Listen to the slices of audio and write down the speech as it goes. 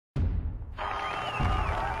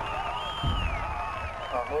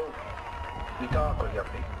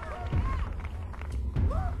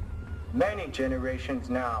Many generations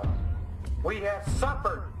now, we have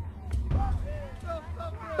suffered.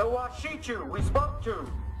 The Washichu we spoke to,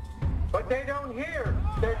 but they don't hear.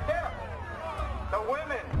 They're deaf. The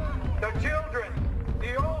women, the children,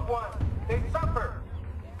 the old ones, they suffer.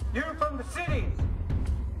 You from the cities,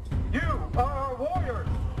 you are our warriors.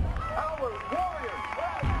 Our warriors.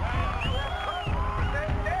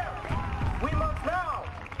 They're deaf. We must now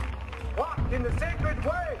walk in the sacred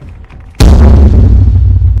way.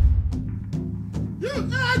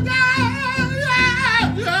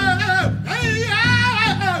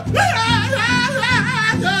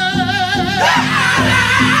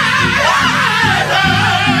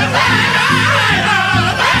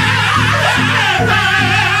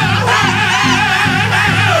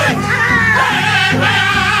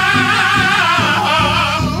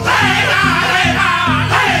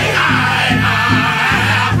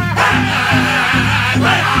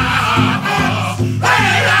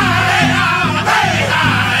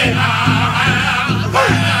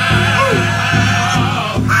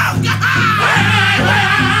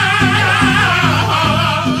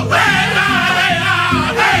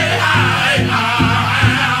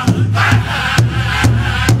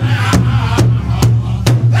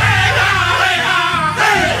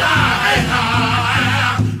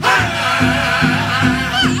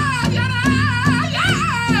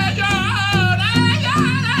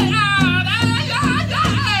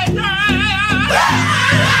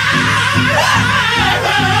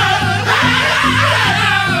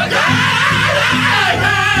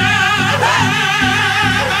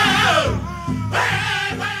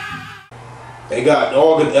 They got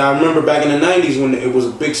all the, I remember back in the 90s when it was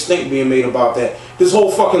a big stink being made about that. This whole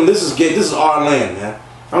fucking, this is our land, man.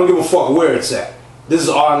 I don't give a fuck where it's at. This is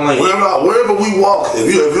our land. Wherever we walk,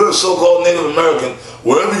 if you're a so-called Native American,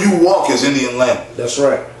 wherever you walk is Indian land. That's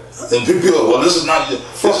right. And people go, well, this is not...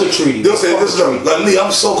 Fuck the treaty. They'll say, this is like me,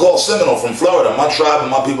 I'm so-called Seminole from Florida. My tribe and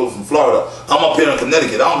my people are from Florida. I'm up here in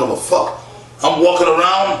Connecticut. I don't give a fuck. I'm walking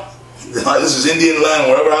around. This is Indian land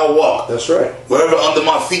wherever I walk. That's right. Wherever under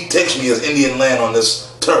my feet takes me is Indian land on this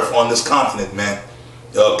turf, on this continent, man.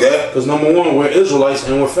 Okay? Because number one, we're Israelites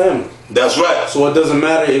and we're family. That's right. So it doesn't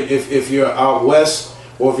matter if you're out west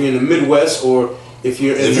or if you're in the Midwest or if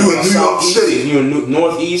you're in New York City, if you're in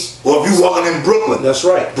Northeast, or if you're walking in Brooklyn. That's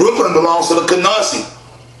right. Brooklyn belongs to the Canarsie.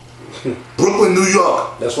 Brooklyn, New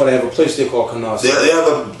York. That's why they have a place there called Canarsie. They have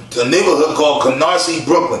a neighborhood called Canarsie,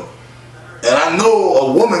 Brooklyn. And I know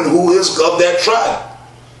a woman who is of that tribe.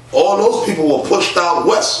 All those people were pushed out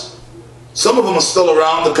west. Some of them are still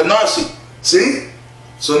around the Canarsie. See?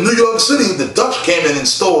 So New York City, the Dutch came in and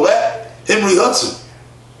stole that. Henry Hudson.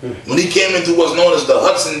 When he came into what's known as the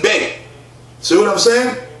Hudson Bay. See what I'm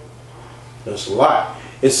saying? There's a lot.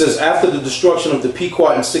 It says, after the destruction of the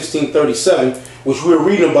Pequot in 1637, which we were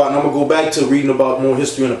reading about, and I'm going to go back to reading about more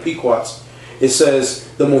history on the Pequots. It says,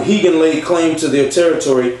 the Mohegan laid claim to their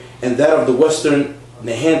territory and that of the western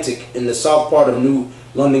Nahantic in the south part of New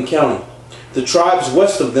London County. The tribes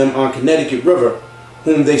west of them on Connecticut River,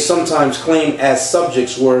 whom they sometimes claimed as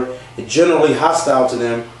subjects, were generally hostile to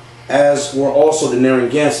them, as were also the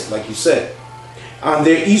Narragansett, like you said. On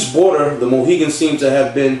their east border, the Mohegans seem to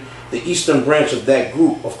have been the eastern branch of that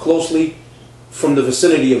group, of closely from the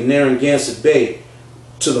vicinity of Narragansett Bay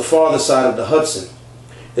to the farther side of the Hudson.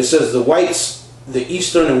 It says the whites, the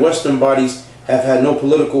eastern and western bodies, have had no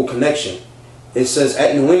political connection. It says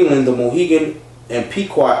at New England, the Mohegan and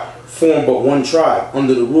Pequot formed but one tribe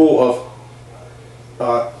under the rule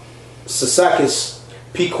of Sasakis,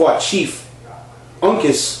 Pequot chief,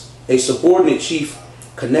 Uncas, a subordinate chief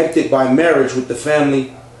connected by marriage with the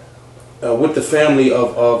family of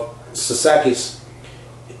Sasakis,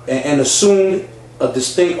 and assumed a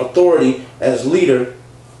distinct authority as leader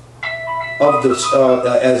of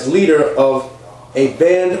a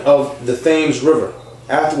band of the Thames River,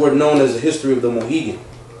 afterward known as the history of the Mohegan.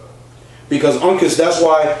 Because Uncas, that's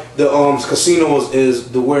why the casino is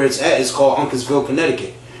where it's at. It's called Uncasville,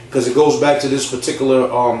 Connecticut, because it goes back to this particular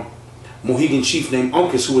Mohegan chief named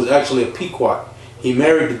Uncas, who was actually a Pequot. He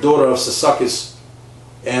married the daughter of Sasakis,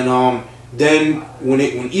 and then when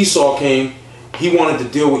Esau came, he wanted to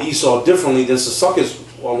deal with Esau differently than Sasakis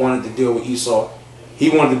wanted to deal with Esau. He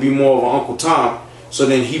wanted to be more of an Uncle Tom, so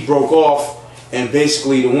then he broke off, and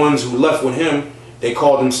basically the ones who left with him, they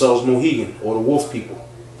called themselves Mohegan, or the Wolf people.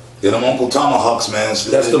 Yeah, them Uncle Tomahawks, man.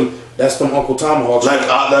 That's them Uncle Tomahawks.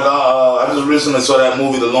 I just recently saw that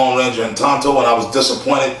movie, The Lone Ranger, and Tonto, and I was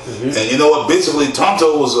disappointed. And you know what? Basically,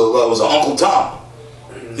 Tonto was an Uncle Tom.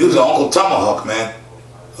 He was an Uncle Tomahawk, man.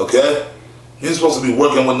 Okay? He ain't supposed to be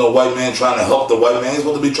working with no white man trying to help the white man. He's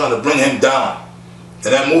supposed to be trying to bring him down.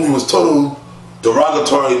 And that movie was total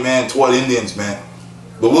derogatory, man, toward Indians, man.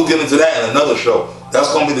 But we'll get into that in another show.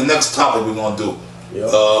 That's going to be the next topic we're going to do.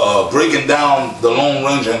 Yep. Breaking down the Lone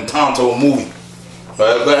Ranger and Tonto movie. All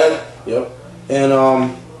right, go ahead. Yep. And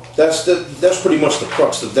that's pretty much the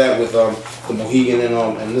crux of that with the Mohegan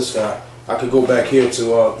and this guy. I could go back here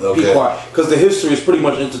to Pequot, because the history is pretty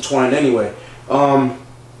much intertwined anyway.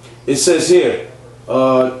 It says here,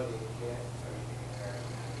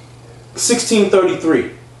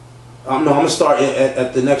 1633. No, I'm going to start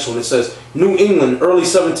at the next one. It says, New England, early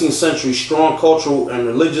 17th century, strong cultural and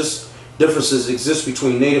religious differences exist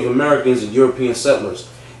between Native Americans and European settlers.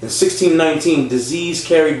 In 1619, disease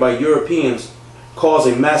carried by Europeans caused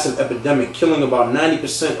a massive epidemic, killing about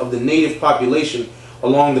 90% of the native population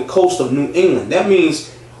along the coast of New England. That means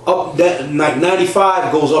up that like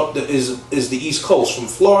 95 goes up is the East Coast, from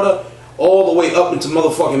Florida all the way up into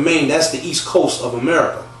motherfucking Maine. That's the East Coast of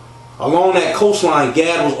America. Along that coastline,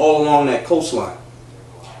 Gad was all along that coastline,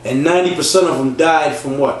 and 90% of them died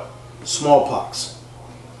from what? Smallpox.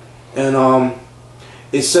 And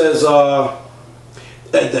it says that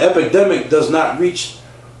the epidemic does not reach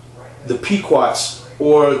the Pequots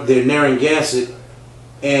or their Narragansett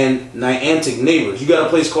and Niantic neighbors. You got a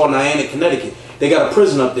place called Niantic, Connecticut. They got a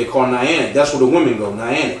prison up there called Niantic. That's where the women go,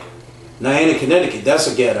 Niantic. Niantic, Connecticut, that's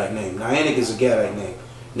a Gadite name. Niantic is a Gadite name.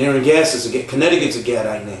 Narragansett is Connecticut's a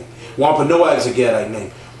Gadite name. Wampanoag is a Gadite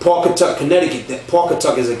name. Pawcatuck, Connecticut,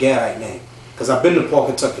 Pawcatuck is a Gadite name. Because I've been to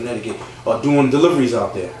Pawcatuck, Connecticut, doing deliveries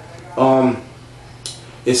out there.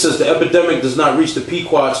 It says the epidemic does not reach the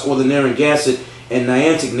Pequots or the Narragansett and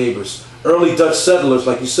Niantic neighbors. Early Dutch settlers,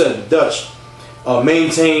 like you said, the Dutch,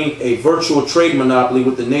 maintained a virtual trade monopoly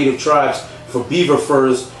with the native tribes for beaver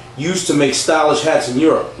furs used to make stylish hats in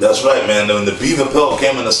Europe. That's right, man. When the beaver pelt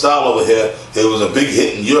came into style over here, it was a big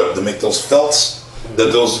hit in Europe to make those felts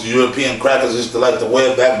that those European crackers used to like to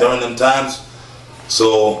wear back during them times.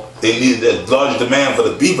 So they needed a large demand for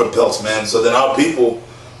the beaver pelts, man. So then our people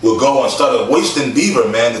would go and start wasting beaver,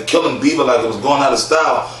 man, to killing beaver like it was going out of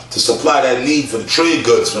style to supply that need for the trade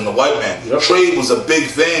goods from the white man. Yep. Trade was a big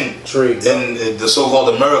thing in the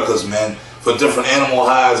so-called Americas, man, for different animal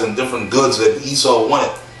hides and different goods that Esau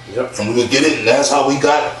wanted. Yep. And we would get it, and that's how we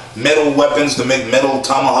got metal weapons to make metal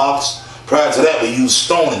tomahawks. Prior to that, we used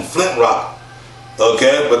stone and flint rock.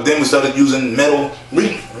 Okay, but then we started using metal.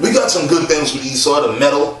 We got some good things with Esau, the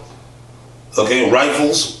metal. Okay,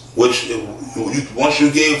 rifles, which once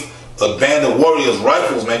you gave a band of warriors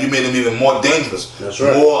rifles, man, you made them even more dangerous. That's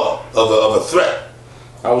right. More of a threat.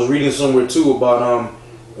 I was reading somewhere too about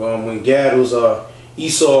when Gad was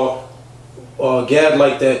Esau, Gad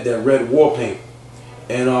liked that red war paint,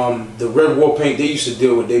 and the red war paint they used to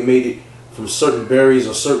deal with, they made it from certain berries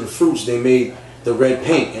or certain fruits. They made the red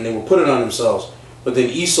paint and they would put it on themselves. But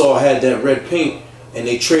then Esau had that red paint, and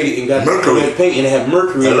they traded and got mercury. Red paint, and it had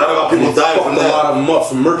mercury. And a lot of people died from that. A lot of them up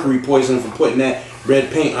from mercury poisoning from putting that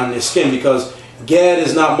red paint on their skin, because Gad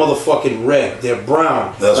is not motherfucking red. They're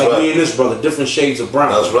brown. That's like right. Me and this brother, different shades of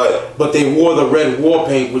brown. That's right. But they wore the red war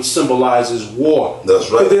paint, which symbolizes war.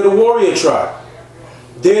 That's right. But they're the warrior tribe.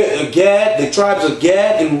 They're Gad, the tribes of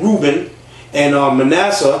Gad and Reuben and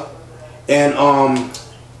Manasseh and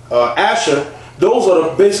Asher. Those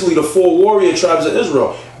are basically the four warrior tribes of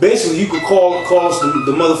Israel. Basically, you could call us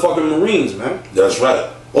the motherfucking Marines, man. That's right.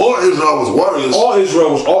 All Israel was warriors. All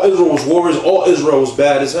Israel was warriors. All Israel was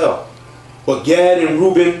bad as hell. But Gad and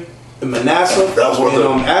Reuben and Manasseh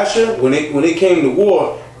and Asher, when they came to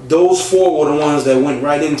war, those four were the ones that went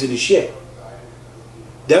right into the shit.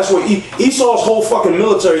 That's what Esau's whole fucking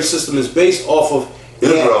military system is based off of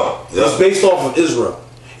Israel. Yeah. It's based off of Israel.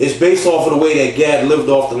 It's based off of the way that Gad lived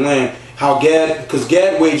off the land. How Gad, because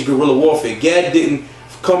Gad waged guerrilla warfare. Gad didn't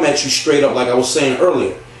come at you straight up like I was saying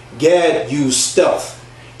earlier. Gad used stealth.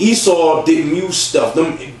 Esau didn't use stealth.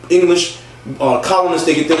 Them English colonists,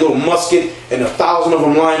 they get their little musket and 1,000 of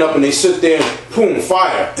them line up and they sit there and boom,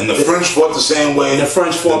 fire. And the French fought the same way. And the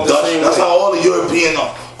French fought the same way. That's how all the European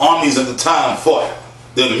armies at the time fought.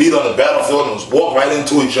 They'd meet on the battlefield and just walk right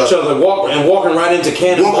into each other. Walking right into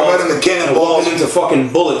cannonballs. Walking right into cannonballs. Walking into fucking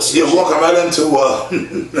bullets. Yeah, walking right into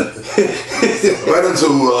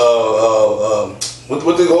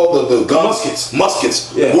what they call the guns?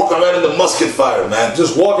 Muskets. Yeah. Walking right into musket fire, man.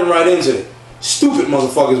 Just walking right into it. Stupid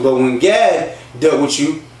motherfuckers. But when Gad dealt with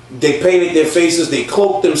you, they painted their faces. They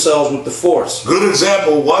cloaked themselves with the Force. Good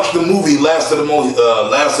example. Watch the movie Last of the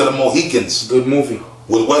Mohicans. Good movie.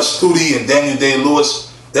 With Wes Studi and Daniel Day-Lewis.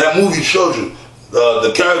 That movie showed you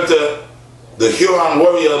the character, the Huron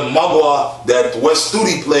warrior Magua that Wes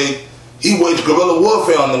Studi played. He waged guerrilla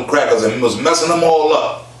warfare on them crackers and was messing them all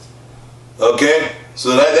up. Okay?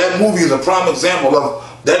 So that movie is a prime example of,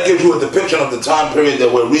 that gives you a depiction of the time period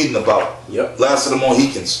that we're reading about. Yep. Last of the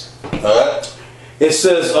Mohicans. Alright? It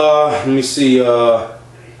says, let me see, about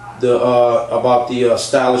the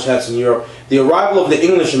stylish hats in Europe. The arrival of the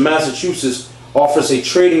English in Massachusetts offers a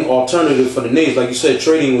trading alternative for the natives. Like you said,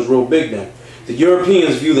 trading was real big then. The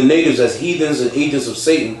Europeans view the natives as heathens and agents of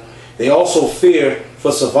Satan. They also fear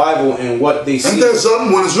for survival and what they see. Ain't that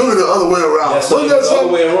something when it's really the other way around? That's the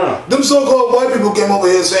other way around. Them so-called white people came over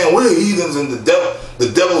here saying we're heathens and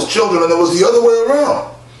the devil's children, and it was the other way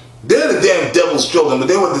around. They're the damn devil's children, but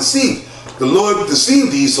they were deceived. The Lord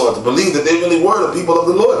deceived Esau to believe that they really were the people of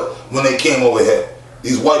the Lord when they came over here.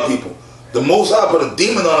 These white people. The Most High put a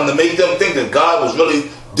demon on them to make them think that God was really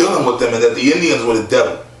dealing with them and that the Indians were the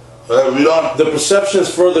devil. Read on. The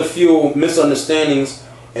perceptions further fuel misunderstandings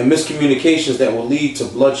and miscommunications that will lead to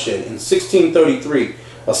bloodshed. In 1633,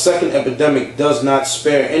 a second epidemic does not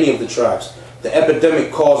spare any of the tribes. The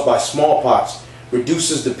epidemic caused by smallpox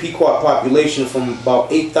reduces the Pequot population from about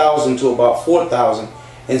 8,000 to about 4,000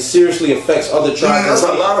 and seriously affects other tribes. Man, that's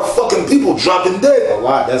a lot of fucking people dropping dead. A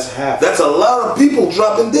lot, that's half. That's a lot of people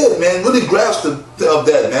dropping dead, man. Really grasp of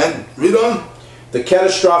that, man. Read on. The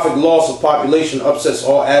catastrophic loss of population upsets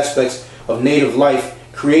all aspects of native life,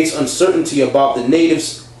 creates uncertainty about the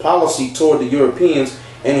natives' policy toward the Europeans,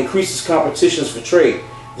 and increases competitions for trade.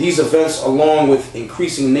 These events, along with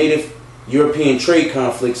increasing native-European trade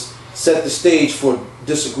conflicts, set the stage for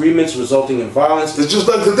disagreements resulting in violence. It's just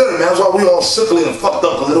like today, man. That's why we all sickly and fucked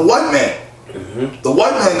up because of the white man. The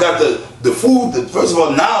white man got the food, first of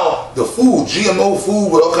all, now the food, GMO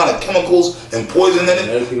food with all kind of chemicals and poison in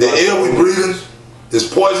it. The air we breathing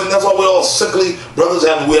is poison. That's why we're all sickly. Brothers,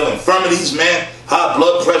 we have infirmities, man. High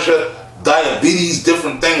blood pressure, diabetes,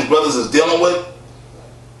 different things brothers is dealing with.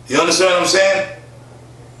 You understand what I'm saying?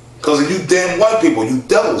 Because of you damn white people, you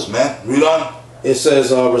devils, man. Read on. It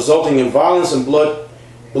says, resulting in violence and blood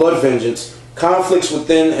vengeance. Conflicts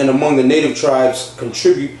within and among the native tribes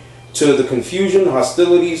contribute to the confusion.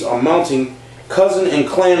 Hostilities are mounting. Cousin and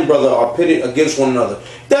clan brother are pitted against one another.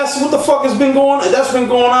 That's what the fuck has been going on. That's been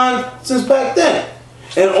going on since back then.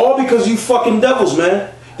 And all because you fucking devils, man.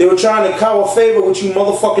 They were trying to cower favor with you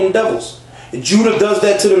motherfucking devils. Judah does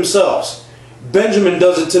that to themselves. Benjamin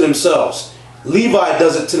does it to themselves. Levi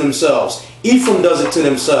does it to themselves. Ephraim does it to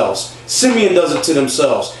themselves. Simeon does it to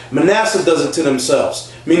themselves. Manasseh does it to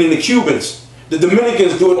themselves. Meaning the Cubans. The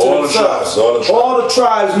Dominicans do it to themselves. All the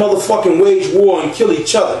tribes motherfucking wage war and kill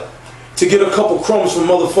each other to get a couple crumbs from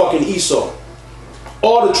motherfucking Esau.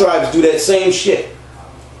 All the tribes do that same shit.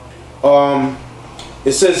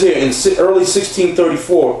 It says here, in early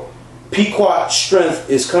 1634, Pequot strength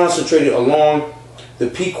is concentrated along the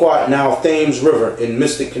Pequot, now Thames River, in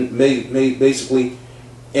Mystic Rivers,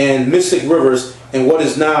 and what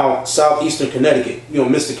is now southeastern Connecticut. You know,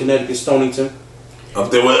 Mystic, Connecticut, Stonington. Up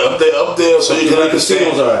there, so you can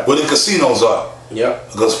understand where the casinos are.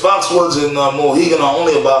 Yep. Because Foxwoods and Mohegan are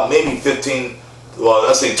only about maybe 15, well,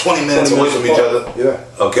 let's say 20 minutes away from each other. Yeah.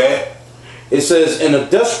 Okay. It says, in a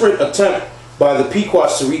desperate attempt by the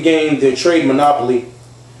Pequots to regain their trade monopoly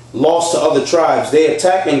lost to other tribes, they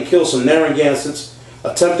attacked and killed some Narragansetts,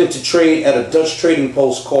 attempted to trade at a Dutch trading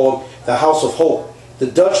post called the House of Hope. The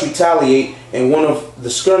Dutch retaliate, and one of the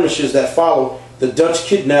skirmishes that followed, the Dutch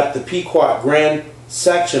kidnapped the Pequot Grand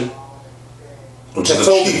Sachem. Which is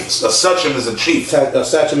a chief. A Sachem is a chief. A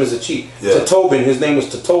Sachem is a chief. Yeah. Tatobin, his name was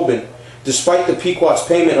Tatobin. Despite the Pequot's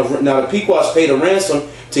payment of, now the Pequots paid a ransom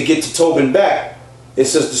to get Tatobin back. It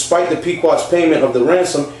says despite the Pequot's payment of the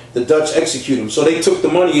ransom, the Dutch executed him. So they took the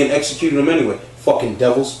money and executed him anyway. Fucking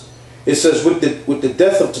devils. It says with the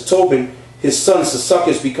death of Tatobin, his son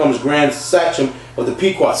Sasuckus becomes Grand Sachem of the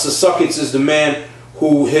Pequot. Sasuckus is the man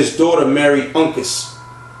who his daughter married Uncas.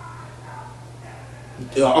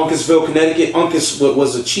 Uncasville, Connecticut. Uncas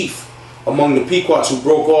was a chief among the Pequots who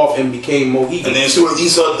broke off and became Mohegan. And then see what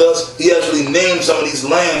Esau does? He actually named some of these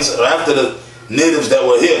lands after the natives that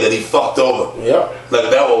were here that he fucked over. Yep. Like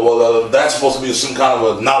that. Well, that's supposed to be some kind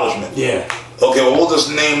of acknowledgement. Yeah. Okay, well, we'll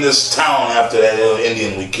just name this town after that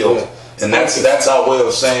Indian we killed. Yeah. And that's our way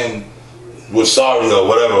of saying we're sorry or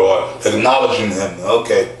whatever, or acknowledging him.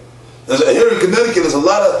 Okay. Here in Connecticut, there's a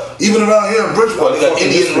lot of, even around here in Bridgeport, they got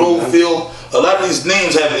Indian Road Field. A lot of these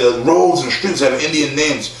names have, roads and streets have Indian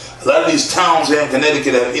names. A lot of these towns here in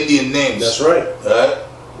Connecticut have Indian names. That's right. Right?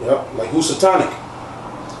 Yep, like Housatonic.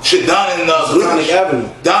 Shit, down in Greenwich. Avenue.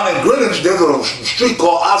 Down in Greenwich, there's a street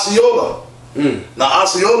called Osceola. Now,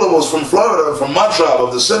 Osceola was from Florida, from my tribe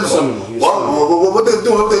of the Seminole. What they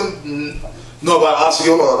do? What they know about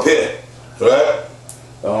Osceola up here? Right?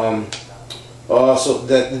 So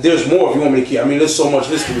that there's more if you want me to keep. I mean, there's so much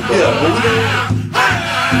history. Yeah, but we don't.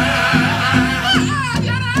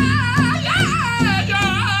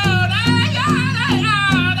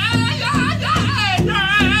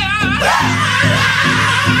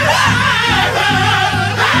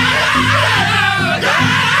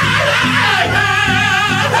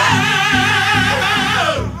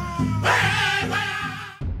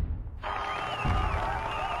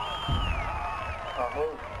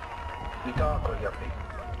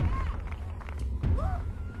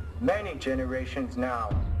 Many generations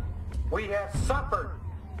now, we have suffered.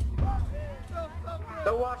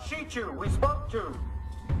 The Washichu we spoke to,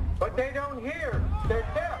 but they don't hear, they're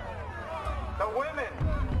deaf. The women,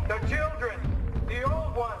 the children, the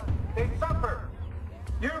old ones, they suffer.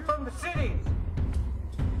 You from the cities,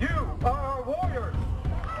 you are our warriors,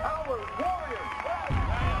 our warriors.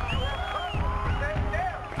 They're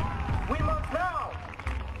deaf. We must now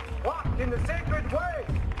walk in the sacred way.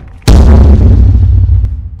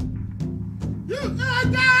 You